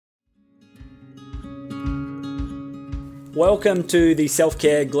Welcome to the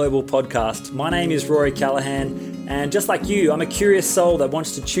Self-Care Global Podcast. My name is Rory Callahan, and just like you, I'm a curious soul that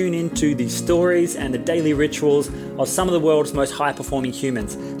wants to tune into the stories and the daily rituals of some of the world's most high-performing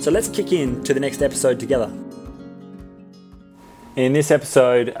humans. So let's kick in to the next episode together. In this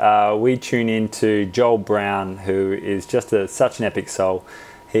episode, we tune into Joel Brown, who is just such an epic soul.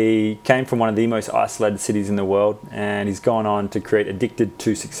 He came from one of the most isolated cities in the world, and he's gone on to create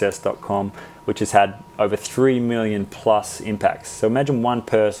addicted2success.com, which has had over 3 million plus impacts. So imagine one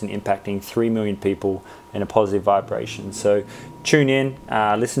person impacting 3 million people in a positive vibration. So tune in,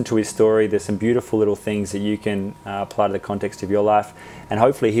 listen to his story. There's some beautiful little things that you can apply to the context of your life, and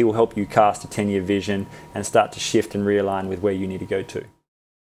hopefully he will help you cast a 10-year vision and start to shift and realign with where you need to go to.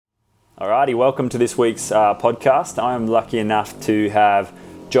 Alrighty, welcome to this week's podcast. I'm lucky enough to have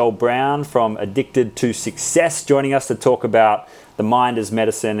Joel Brown from Addicted to Success joining us to talk about the mind as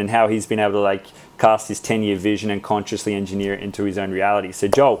medicine and how he's been able to cast his 10-year vision and consciously engineer it into his own reality. So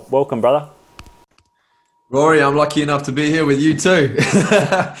Joel, welcome, brother. Rory, I'm lucky enough to be here with you too.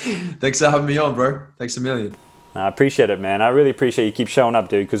 Thanks for having me on, bro. Thanks a million. I appreciate it, man. I really appreciate you keep showing up,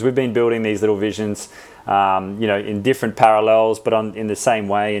 dude, because we've been building these little visions, in different parallels, but in the same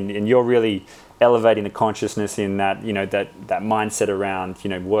way. And you're really elevating the consciousness in that, that mindset around,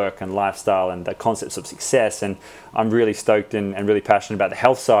 work and lifestyle and the concepts of success. And I'm really stoked and really passionate about the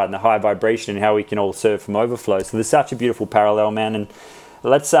health side and the high vibration and how we can all serve from overflow. So there's such a beautiful parallel, man. And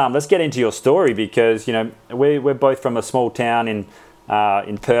let's get into your story, because, we're both from a small town in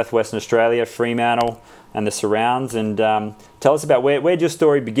Perth, Western Australia, Fremantle and the surrounds. And tell us about where'd your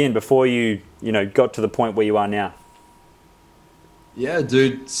story begin before you got to the point where you are now? Yeah,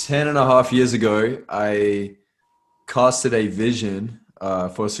 dude, 10.5 years ago, I casted a vision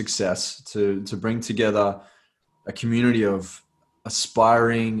for success to bring together a community of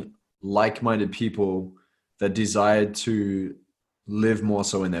aspiring, like-minded people that desired to live more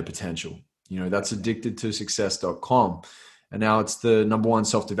so in their potential. That's addicted2success.com. And now it's the #1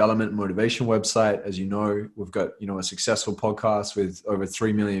 self-development motivation website. As you know, we've got, a successful podcast with over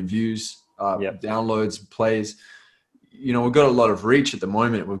 3 million views, downloads, plays. We've got a lot of reach at the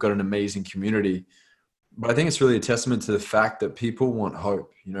moment. We've got an amazing community. But I think it's really a testament to the fact that people want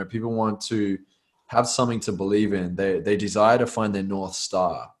hope. People want to have something to believe in. They desire to find their North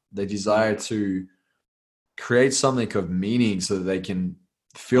Star. They desire to create something of meaning so that they can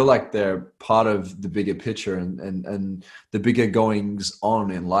feel like they're part of the bigger picture and the bigger goings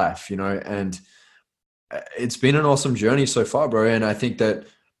on in life, and it's been an awesome journey so far, bro. And I think that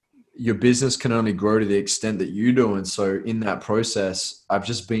your business can only grow to the extent that you do. And so in that process, I've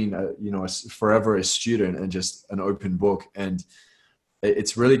just been, forever a student and just an open book. And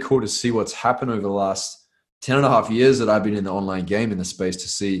it's really cool to see what's happened over the last 10.5 years that I've been in the online game in the space, to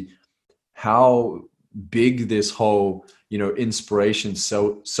see how big this whole, inspiration,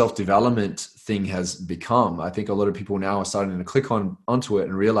 self-development thing has become. I think a lot of people now are starting to click onto it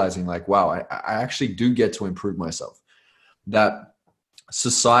and realizing wow, I actually do get to improve myself. That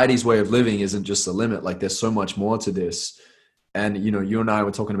society's way of living isn't just a limit. There's so much more to this. And, you and I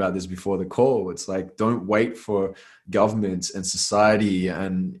were talking about this before the call. It's don't wait for governments and society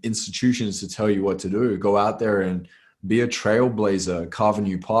and institutions to tell you what to do. Go out there and be a trailblazer, carve a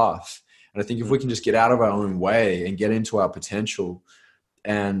new path. And I think if we can just get out of our own way and get into our potential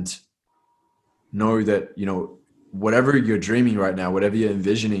and know that, whatever you're dreaming right now, whatever you're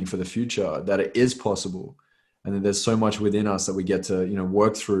envisioning for the future, that it is possible. And that there's so much within us that we get to,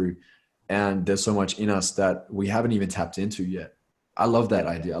 work through. And there's so much in us that we haven't even tapped into yet. I love that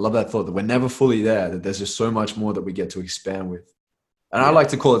idea. I love that thought that we're never fully there, that there's just so much more that we get to expand with. And I like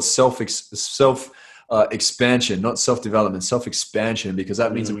to call it expansion, not self-development, self-expansion, because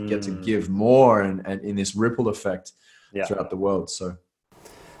that means that we get to give more and in this ripple effect throughout the world. So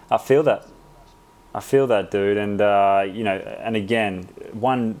I feel that, dude. And, and again,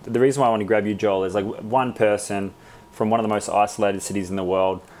 the reason why I want to grab you, Joel, is one person from one of the most isolated cities in the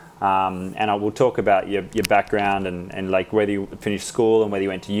world. And I will talk about your background and whether you finished school and whether you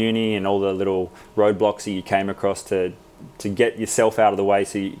went to uni and all the little roadblocks that you came across to get yourself out of the way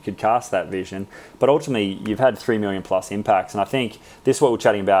so you could cast that vision. But ultimately, you've had 3 million plus impacts. And I think this is what we're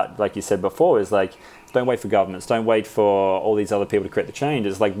chatting about, like you said before, is don't wait for governments. Don't wait for all these other people to create the change.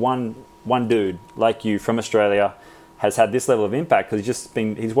 It's one dude like you from Australia has had this level of impact because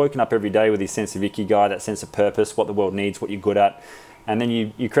he's woken up every day with his sense of ikigai, that sense of purpose, what the world needs, what you're good at. And then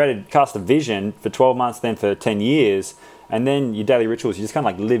you cast a vision for 12 months, then for 10 years. And then your daily rituals, you just kind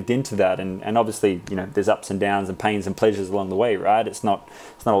of lived into that. And obviously, there's ups and downs and pains and pleasures along the way, right? It's not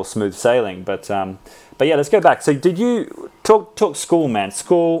all smooth sailing. But yeah, let's go back. So did you talk school, man?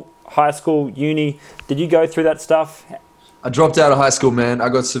 School, high school, uni, did you go through that stuff? I dropped out of high school, man. I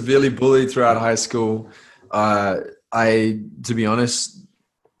got severely bullied throughout high school. To be honest,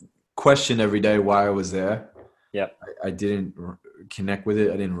 questioned every day why I was there. Yep. I didn't connect with it.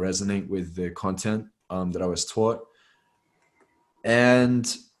 I didn't resonate with the content that I was taught.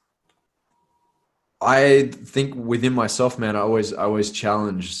 And I think within myself, man, I always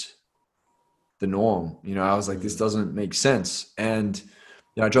challenged the norm. You know, I was like, this doesn't make sense. And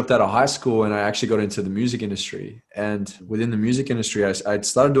I dropped out of high school and I actually got into the music industry. And within the music industry, I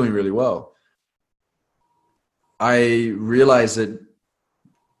started doing really well. I realized that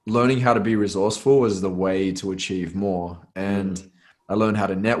learning how to be resourceful was the way to achieve more. And I learned how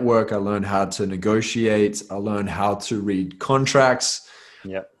to network. I learned how to negotiate. I learned how to read contracts.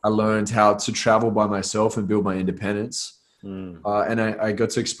 Yep. I learned how to travel by myself and build my independence. And I got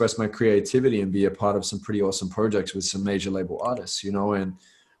to express my creativity and be a part of some pretty awesome projects with some major label artists, you know, and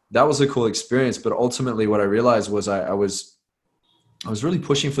that was a cool experience. But ultimately what I realized was I was really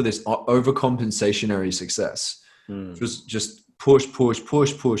pushing for this overcompensationary success. Just push.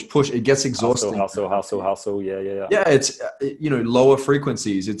 It gets exhausting. Hustle. Yeah. Yeah. It's, lower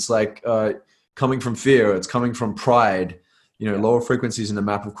frequencies. It's like coming from fear. It's coming from pride, lower frequencies in the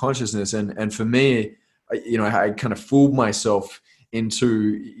map of consciousness. And for me, I kind of fooled myself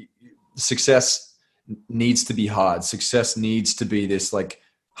into success needs to be hard. Success needs to be this like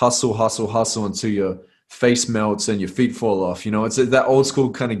hustle until your face melts and your feet fall off. It's that old school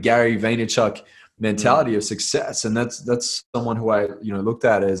kind of Gary Vaynerchuk mentality of success. And that's someone who I, looked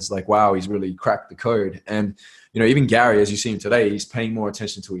at as like, wow, he's really cracked the code. And, even Gary, as you see him today, he's paying more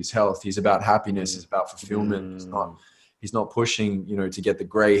attention to his health. He's about happiness. He's about fulfillment. He's not pushing, to get the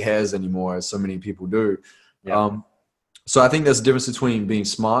gray hairs anymore, as so many people do. Yeah. So I think there's a difference between being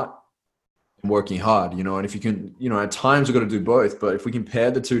smart and working hard, and if you can, at times we've got to do both, but if we can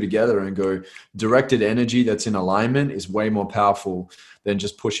pair the two together and go directed energy that's in alignment is way more powerful than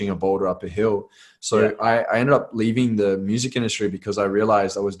just pushing a boulder up a hill. So I ended up leaving the music industry because I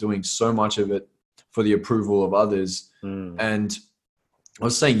realized I was doing so much of it for the approval of others. And I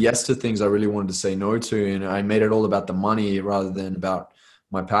was saying yes to things I really wanted to say no to. And I made it all about the money rather than about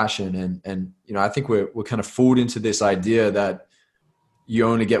my passion. And I think we're kind of fooled into this idea that you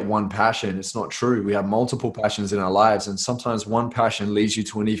only get one passion. It's not true. We have multiple passions in our lives. And sometimes one passion leads you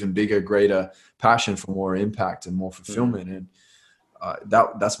to an even bigger, greater passion for more impact and more fulfillment. And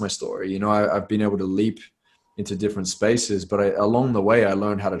that's my story. I've been able to leap into different spaces, but along the way, I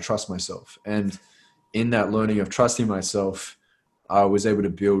learned how to trust myself. And in that learning of trusting myself, I was able to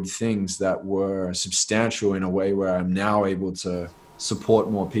build things that were substantial in a way where I'm now able to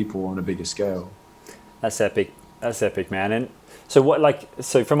support more people on a bigger scale. That's epic, man. And so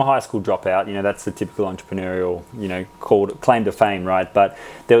so from a high school dropout, that's the typical entrepreneurial, called claim to fame, right? But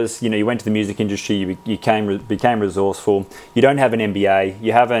there was, you went to the music industry, you became resourceful. You don't have an MBA.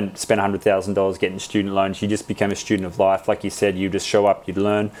 You haven't spent $100,000 getting student loans. You just became a student of life. Like you said, you just show up, you'd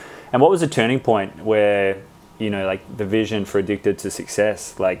learn. And what was the turning point where, the vision for Addicted to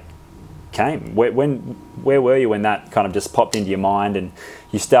Success, came? Where were you when that kind of just popped into your mind and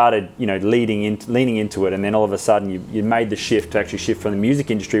you started, leaning into it, and then all of a sudden you made the shift to actually shift from the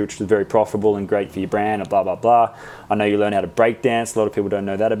music industry, which was very profitable and great for your brand and blah, blah, blah. I know you learned how to break dance. A lot of people don't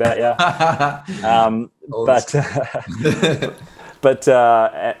know that about you. But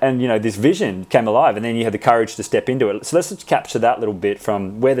this vision came alive, and then you had the courage to step into it. So let's just capture that little bit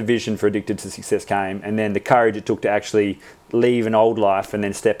from where the vision for Addicted to Success came, and then the courage it took to actually leave an old life and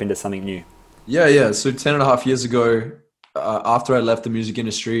then step into something new. Yeah. So 10.5 years ago, after I left the music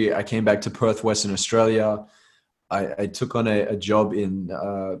industry, I came back to Perth, Western Australia. I took on a job in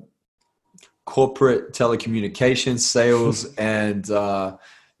corporate telecommunications sales and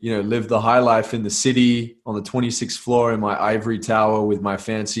lived the high life in the city on the 26th floor in my ivory tower with my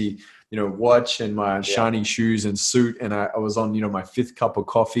fancy, watch and my shiny shoes and suit. And I was on, my fifth cup of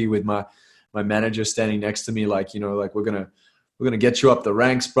coffee with my manager standing next to me, we're going to get you up the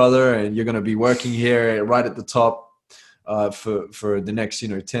ranks, brother. And you're going to be working here right at the top for the next,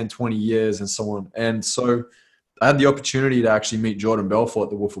 10, 20 years and so on. And so I had the opportunity to actually meet Jordan Belfort,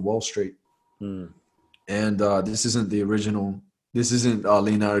 the Wolf of Wall Street. And this isn't the original. This isn't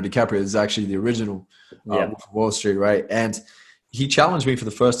Leonardo DiCaprio. This is actually the original Wolf of Wall Street, right? And he challenged me for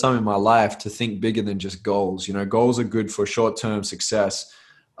the first time in my life to think bigger than just goals. Goals are good for short-term success,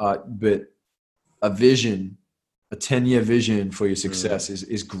 but a vision, a 10-year vision for your success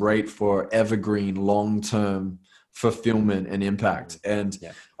is great for evergreen, long-term fulfillment and impact. And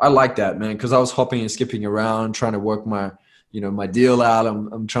I like that, man, because I was hopping and skipping around trying to work my deal out.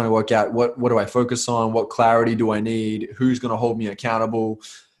 I'm trying to work out what do I focus on? What clarity do I need? Who's going to hold me accountable?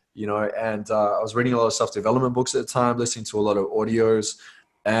 and I was reading a lot of self-development books at the time, listening to a lot of audios,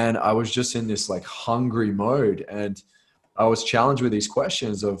 and I was just in this like hungry mode. And I was challenged with these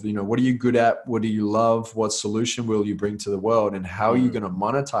questions of, what are you good at? What do you love? What solution will you bring to the world? And how are you going to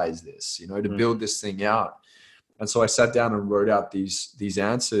monetize this, to build this thing out? And so I sat down and wrote out these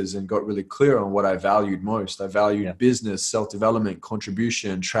answers and got really clear on what I valued most. I valued business, self-development,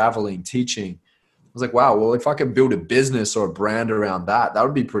 contribution, traveling, teaching. I was like, wow, well, if I could build a business or a brand around that, that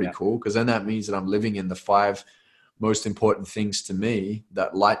would be pretty cool. Because then that means that I'm living in the 5 most important things to me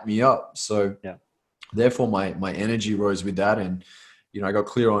that light me up. So therefore my energy rose with that. And, I got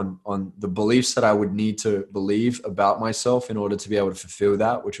clear on the beliefs that I would need to believe about myself in order to be able to fulfill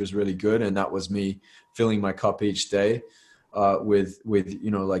that, which was really good. And that was me filling my cup each day with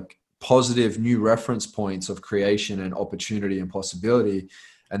like positive new reference points of creation and opportunity and possibility.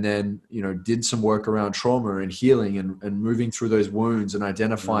 And then, did some work around trauma and healing and moving through those wounds and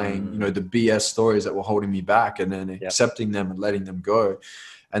identifying, the BS stories that were holding me back, and then accepting them and letting them go.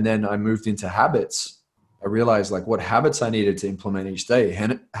 And then I moved into habits. I realized like what habits I needed to implement each day.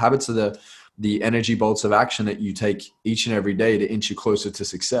 Habits are the energy bolts of action that you take each and every day to inch you closer to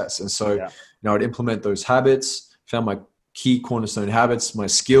success. And so, I'd implement those habits, found my key cornerstone habits, my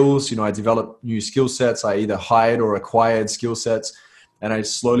skills. I developed new skill sets. I either hired or acquired skill sets. And I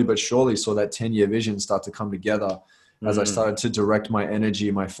slowly but surely saw that 10-year vision start to come together as I started to direct my energy,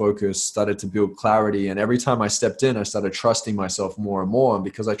 my focus, started to build clarity. And every time I stepped in, I started trusting myself more and more. And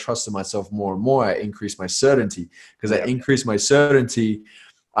because I trusted myself more and more, I increased my certainty. Because I increased my certainty,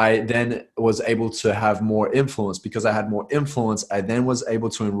 I then was able to have more influence. Because I had more influence, I then was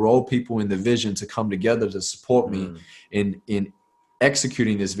able to enroll people in the vision to come together to support me in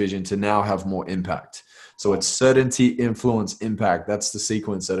executing this vision to now have more impact. So it's certainty, influence, impact. That's the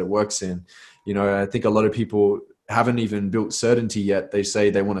sequence that it works in. I think a lot of people haven't even built certainty yet. They say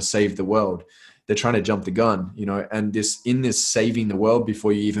they want to save the world. They're trying to jump the gun, and in this saving the world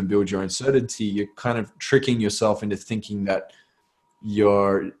before you even build your own certainty, you're kind of tricking yourself into thinking that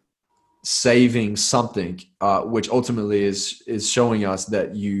you're saving something, which ultimately is showing us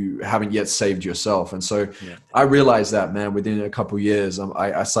that you haven't yet saved yourself. And so I realized that, man, within a couple of years,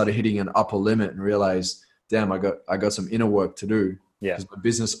 I started hitting an upper limit and realized, damn, I got some inner work to do. Because my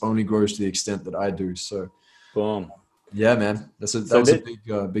business only grows to the extent that I do. So boom. Yeah, man. That was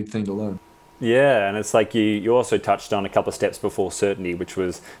a big thing to learn. Yeah, and it's like you also touched on a couple of steps before certainty, which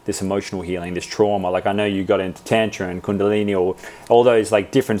was this emotional healing, this trauma. Like I know you got into Tantra and Kundalini, or all those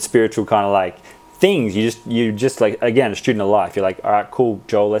like different spiritual kind of like things. You just like, again, a student of life. You're like, all right, cool,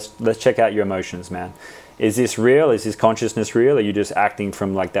 Joel. Let's check out your emotions, man. Is this real? Is this consciousness real? Or are you just acting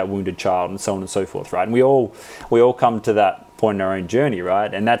from like that wounded child, and so on and so forth, right? And we all come to that point in our own journey,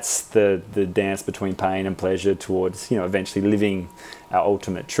 right? And that's the dance between pain and pleasure towards, eventually living our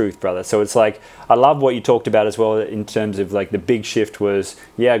ultimate truth, brother. So it's like, I love what you talked about as well in terms of like the big shift was,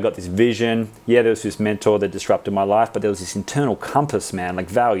 I got this vision. There was this mentor that disrupted my life, but there was this internal compass, man, like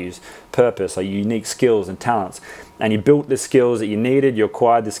values, purpose, like unique skills and talents. And you built the skills that you needed, you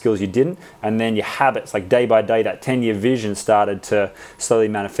acquired the skills you didn't, and then your habits, like day by day, that 10-year vision started to slowly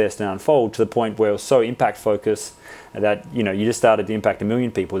manifest and unfold to the point where it was so impact focused that, you just started to impact 1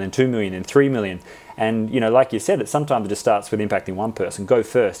 million people, then 2 million, then 3 million. And, like you said, sometimes it just starts with impacting one person. Go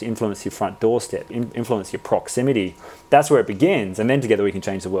first, influence your front doorstep, influence your proximity. That's where it begins. And then together we can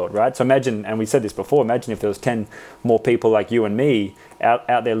change the world, right? So imagine, and we said this before, imagine if there was 10 more people like you and me out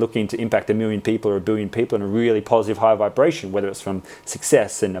there looking to impact 1 million people or 1 billion people in a really positive high vibration, whether it's from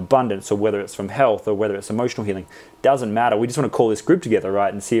success and abundance, or whether it's from health, or whether it's emotional healing. Doesn't matter. We just want to call this group together,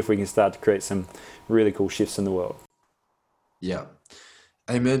 right? And see if we can start to create some really cool shifts in the world. Yeah.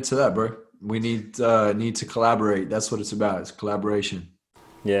 Amen to that, bro. We need to collaborate. That's what it's about. It's collaboration.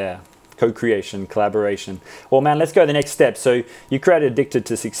 Yeah. Co-creation, collaboration. Well, man, let's go to the next step. So you created Addicted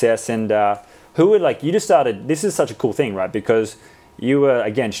to Success, and you just started, this is such a cool thing, right? Because you were,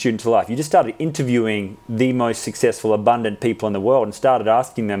 again, student to life. You just started interviewing the most successful, abundant people in the world and started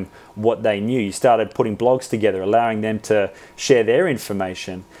asking them what they knew. You started putting blogs together, allowing them to share their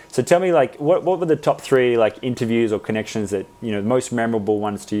information. So tell me, like, what were the top 3 like interviews or connections that, the most memorable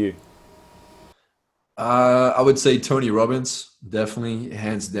ones to you? I would say Tony Robbins, definitely,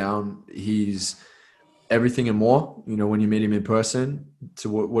 hands down. He's everything and more. When you meet him in person, to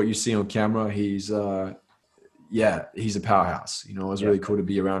what you see on camera, he's a powerhouse. It was really cool to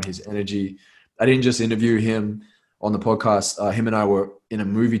be around his energy. I didn't just interview him on the podcast. Him and I were in a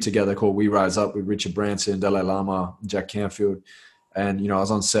movie together called We Rise Up with Richard Branson, Dalai Lama, Jack Canfield. And, I was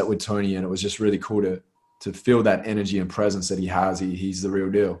on set with Tony, and it was just really cool to feel that energy and presence that he has. He's the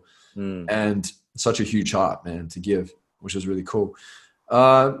real deal. And such a huge heart, man, to give, which is really cool.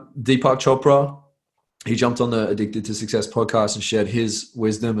 Deepak Chopra, he jumped on the Addicted to Success podcast and shared his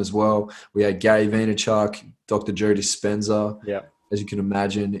wisdom as well. We had Gary Vaynerchuk, Dr. Joe Dispenza, Yeah. as you can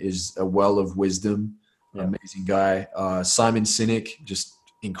imagine, is a well of wisdom. Yeah. Amazing guy. Simon Sinek, just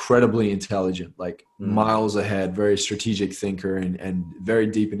incredibly intelligent, like miles ahead, very strategic thinker and very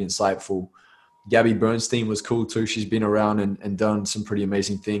deep and insightful. Gabby Bernstein was cool too. She's been around and done some pretty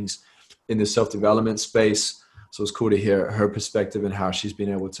amazing things in the self-development space. So it's cool to hear her perspective and how she's been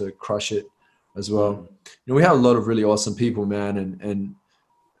able to crush it as well. We have a lot of really awesome people, man. And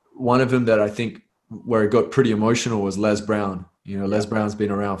one of them that I think where it got pretty emotional was Les Brown. Les Brown's been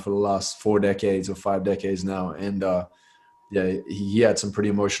around for the last 4 decades or 5 decades now. And he had some pretty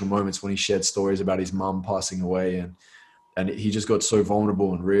emotional moments when he shared stories about his mom passing away, and he just got so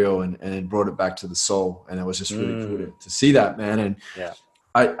vulnerable and real and brought it back to the soul. And it was just really cool to see that, man. And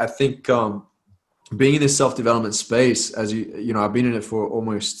I think being in this self-development space, as I've been in it for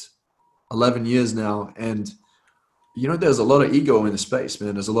almost 11 years now. And, there's a lot of ego in the space,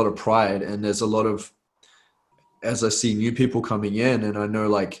 man. There's a lot of pride, and there's a lot of, as I see new people coming in, and I know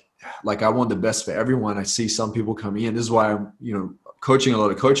like I want the best for everyone. I see some people coming in. This is why I'm, coaching a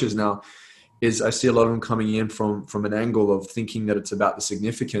lot of coaches now, is I see a lot of them coming in from an angle of thinking that it's about the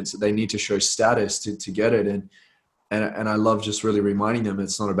significance, that they need to show status to get it. And I love just really reminding them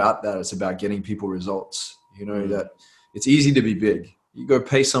it's not about that. It's about getting people results. That it's easy to be big. You go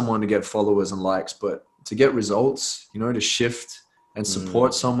pay someone to get followers and likes, but to get results, to shift and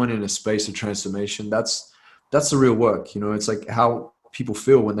support someone in a space of transformation, that's the real work. It's like how people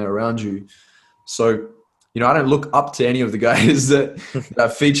feel when they're around you. So, I don't look up to any of the guys that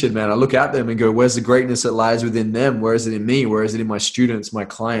I've featured, man. I look at them and go, where's the greatness that lies within them? Where is it in me? Where is it in my students, my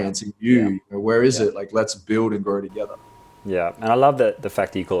clients, and you? Where is it? Like, let's build and grow together. Yeah, and I love the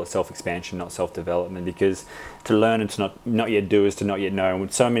fact that you call it self-expansion, not self-development, because to learn and to not yet do is to not yet know.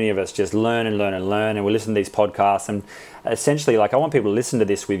 And so many of us just learn and learn and learn, and we listen to these podcasts, and essentially, like, I want people to listen to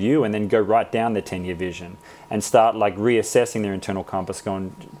this with you and then go write down their 10-year vision and start like reassessing their internal compass, going,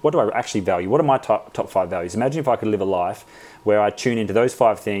 what do I actually value? What are my top 5 values? Imagine if I could live a life where I tune into those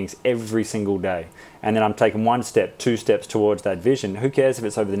 5 things every single day, and then I'm taking 1 step, 2 steps towards that vision. Who cares if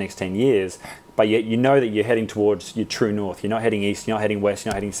it's over the next 10 years, but yet that you're heading towards your true north. You're not heading east, you're not heading west,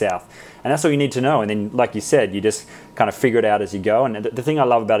 you're not heading south. And that's all you need to know. And then, like you said, you just kind of figure it out as you go. And the thing I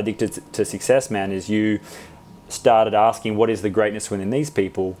love about Addicted to Success, man, is you started asking what is the greatness within these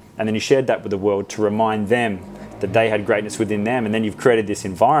people, and then you shared that with the world to remind them that they had greatness within them. And then you've created this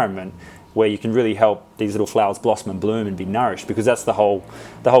environment where you can really help these little flowers blossom and bloom and be nourished, because that's the whole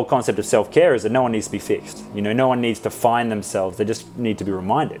concept of self-care, is that no one needs to be fixed. No one needs to find themselves. They just need to be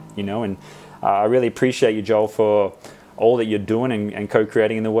reminded, and I really appreciate you, Joel, for all that you're doing and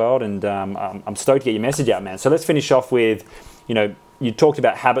co-creating in the world. And I'm stoked to get your message out, man. So let's finish off with, you talked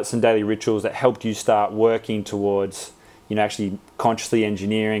about habits and daily rituals that helped you start working towards, actually consciously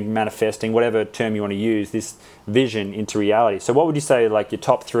engineering, manifesting, whatever term you want to use, this vision into reality. So what would you say, like, your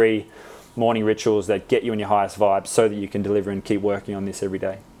top 3 morning rituals that get you in your highest vibes so that you can deliver and keep working on this every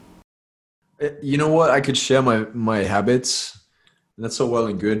day? You know what? I could share my habits. That's all well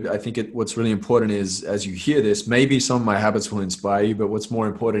and good. I think what's really important is, as you hear this, maybe some of my habits will inspire you, but what's more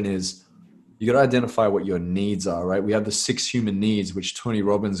important is you got to identify what your needs are, right? We have the 6 human needs, which Tony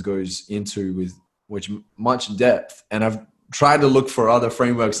Robbins goes into with much depth. And I've tried to look for other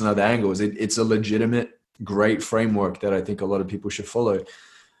frameworks and other angles. It's a legitimate, great framework that I think a lot of people should follow.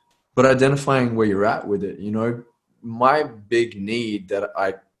 But identifying where you're at with it, my big need that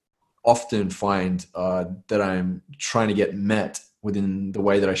I often find that I'm trying to get met within the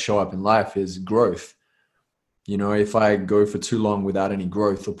way that I show up in life is growth. If I go for too long without any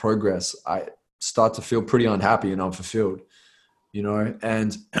growth or progress, I start to feel pretty unhappy and unfulfilled,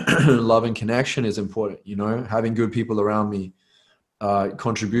 and love and connection is important, having good people around me.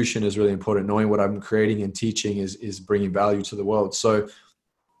 Contribution is really important. Knowing what I'm creating and teaching is bringing value to the world. So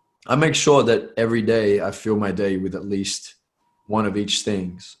I make sure that every day I fill my day with at least one of each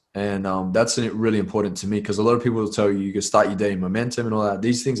things. And that's really important to me, because a lot of people will tell you can start your day in momentum and all that.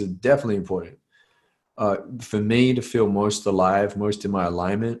 These things are definitely important. For me to feel most alive, most in my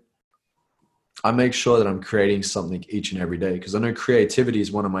alignment, I make sure that I'm creating something each and every day, because I know creativity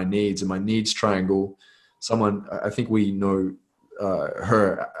is one of my needs, and my needs triangle. Someone, I think we know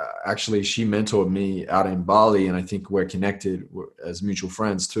her, actually, she mentored me out in Bali, and I think we're connected as mutual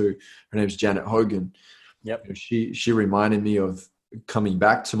friends too. Her name's Janet Hogan. Yep. She reminded me of coming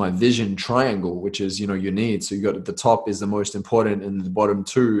back to my vision triangle, which is, your needs. So you got at the top is the most important, and the bottom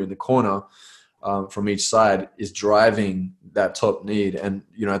 2 in the corner from each side is driving that top need. And,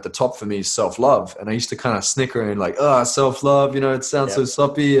 at the top for me is self-love. And I used to kind of snicker and like, self-love, it sounds so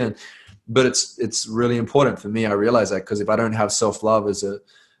soppy. But it's really important for me. I realize that because if I don't have self-love as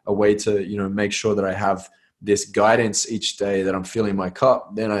a way to, make sure that I have this guidance each day that I'm filling my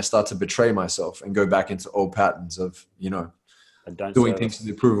cup, then I start to betray myself and go back into old patterns of, doing things to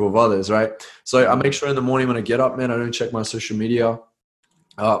the approval of others, right? So I make sure in the morning when I get up, man, I don't check my social media.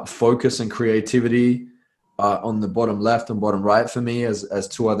 Focus and creativity on the bottom left and bottom right for me as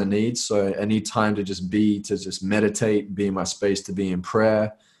two other needs. So I need time to just meditate, be in my space, to be in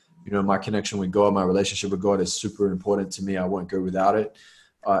prayer. My connection with God, my relationship with God is super important to me. I won't go without it.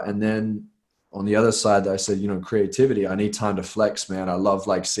 And then on the other side, I said, creativity, I need time to flex, man. I love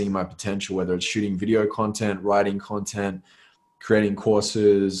like seeing my potential, whether it's shooting video content, writing content, creating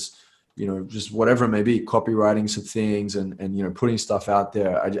courses, just whatever it may be, copywriting some things and putting stuff out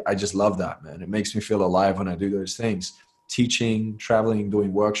there. I just love that, man. It makes me feel alive when I do those things, teaching, traveling,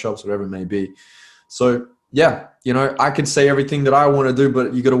 doing workshops, whatever it may be. So yeah, I can say everything that I want to do,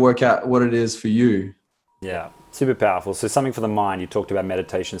 but you got to work out what it is for you. Yeah. Super powerful. So something for the mind, you talked about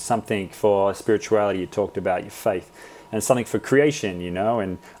meditation, something for spirituality, you talked about your faith, and something for creation,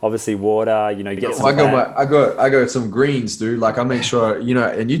 and obviously water, get some I got some greens, dude. Like I make sure,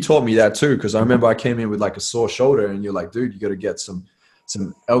 and you taught me that too, because I remember I came in with like a sore shoulder and you're like, dude, you got to get some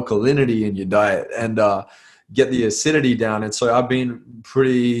alkalinity in your diet and get the acidity down. And so I've been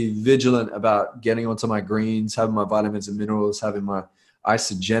pretty vigilant about getting onto my greens, having my vitamins and minerals, having my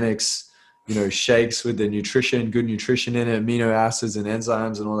isogenics, shakes with the good nutrition in it, amino acids and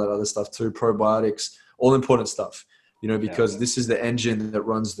enzymes and all that other stuff too, probiotics, all important stuff, because this is the engine that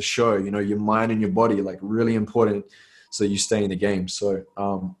runs the show, your mind and your body, like really important. So you stay in the game. So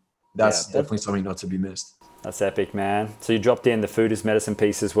that's definitely something not to be missed. That's epic, man. So you dropped in the food as medicine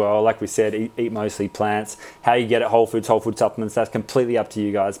piece as well. Like we said, eat mostly plants. How you get it, whole food supplements, that's completely up to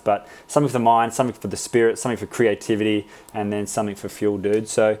you guys. But something for the mind, something for the spirit, something for creativity, and then something for fuel, dude.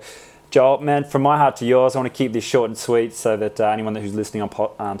 So Joel, man, from my heart to yours, I want to keep this short and sweet so that anyone who's listening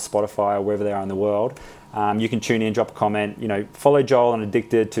on Spotify or wherever they are in the world, you can tune in, drop a comment, follow Joel on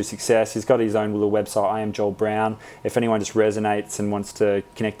Addicted to Success. He's got his own little website, I Am Joel Brown. If anyone just resonates and wants to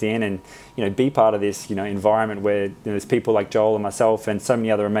connect in and, be part of this, environment where there's people like Joel and myself and so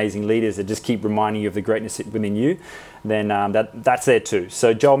many other amazing leaders that just keep reminding you of the greatness within you, then that's there too.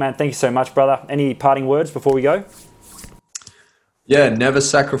 So Joel, man, thank you so much, brother. Any parting words before we go? Yeah, never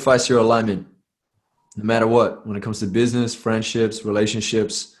sacrifice your alignment, no matter what. When it comes to business, friendships,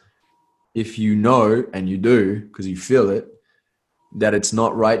 relationships, if you know, and you do, because you feel it, that it's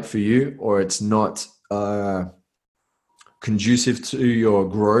not right for you or it's not conducive to your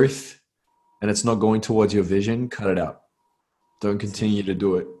growth and it's not going towards your vision, cut it out. Don't continue to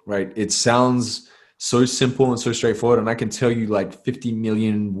do it, right? It sounds so simple and so straightforward. And I can tell you like 50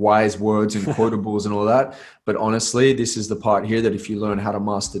 million wise words and quotables and all that. But honestly, this is the part here that if you learn how to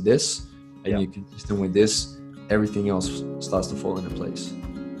master this and you're consistent with this, everything else starts to fall into place.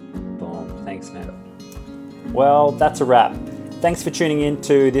 Boom. Thanks, man. Well, that's a wrap. Thanks for tuning in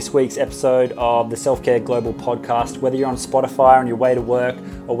to this week's episode of the Self-Care Global podcast. Whether you're on Spotify on your way to work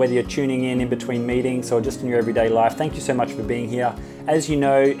or whether you're tuning in between meetings or just in your everyday life, thank you so much for being here. As you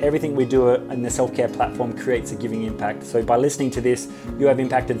know, everything we do in the Self-Care platform creates a giving impact. So by listening to this, you have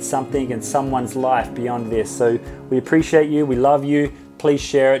impacted something in someone's life beyond this. So we appreciate you. We love you. Please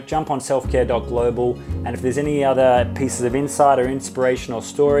share it. Jump on selfcare.global. And if there's any other pieces of insight or inspiration or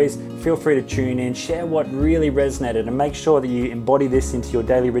stories, feel free to tune in, share what really resonated, and make sure that you embody this into your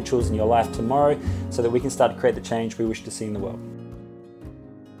daily rituals in your life tomorrow so that we can start to create the change we wish to see in the world.